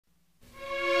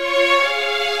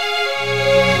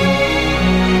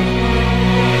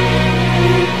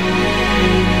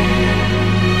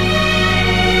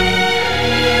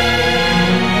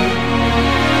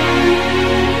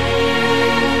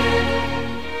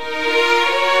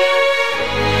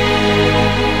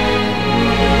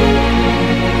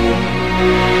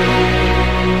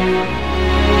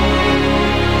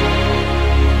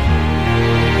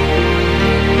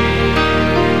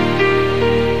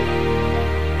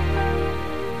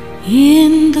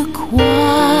In the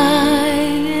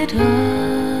quiet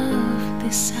of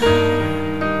this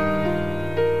hour,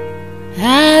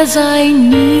 as I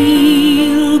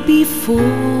kneel before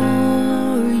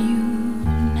you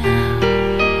now,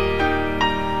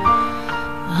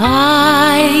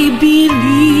 I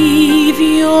believe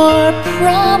your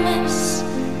promise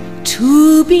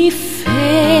to be faithful.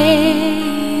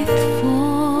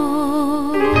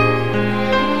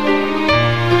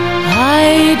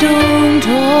 I don't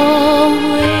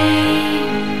always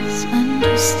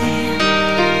understand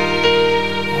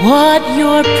what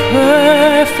your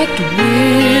perfect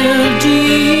will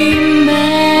demands,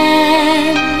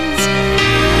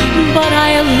 but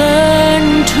I learn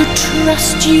to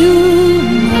trust you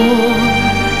more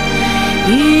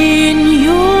in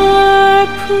your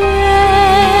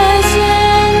presence,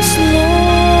 Lord,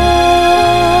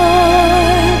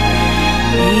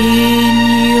 in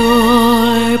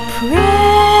your presence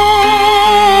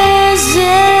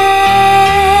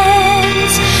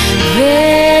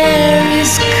there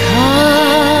is comfort.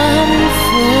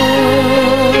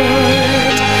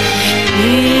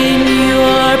 In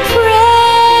your presence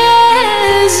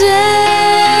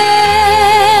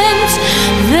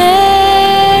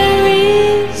there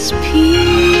is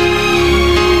peace.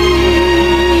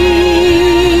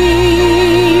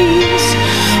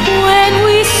 When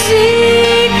we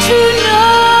seek to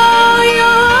know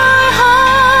your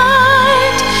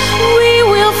heart, we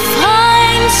will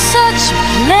find such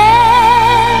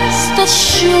blessed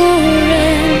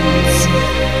assurance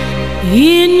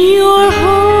in your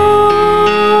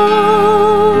holy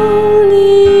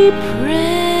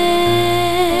presence,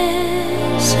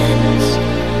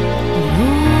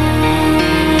 Lord.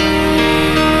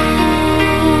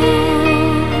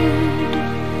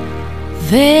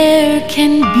 There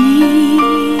can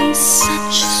be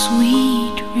such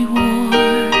sweet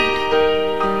reward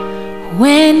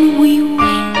when we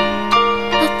wait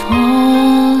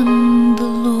upon the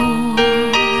Lord,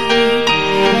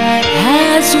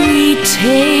 as we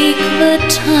take the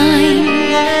time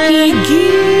He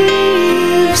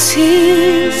gives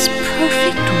His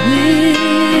perfect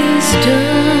wisdom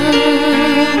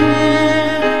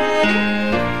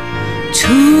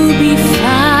to be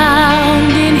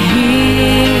found in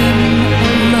Him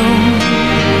alone.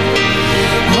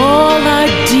 All our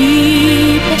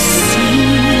deepest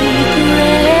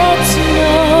secrets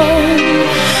known,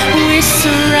 we're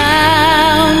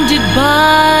surrounded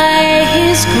by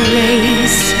His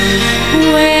grace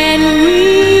when we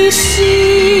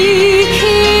seek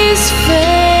His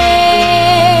face.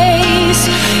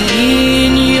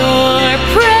 In your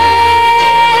presence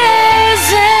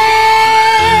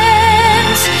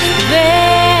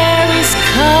there is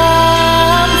comfort.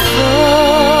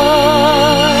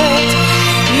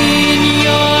 In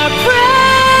your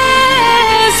presence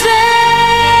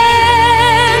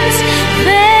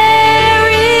there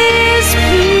is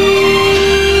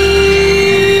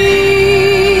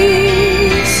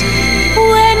peace.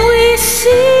 When we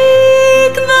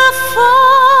seek the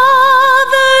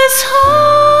Father's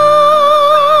heart,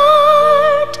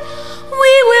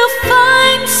 we will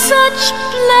find such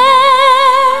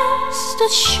blessed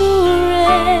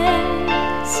assurance,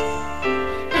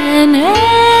 an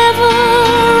ever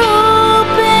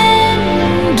open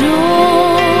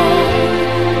door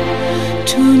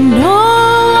to know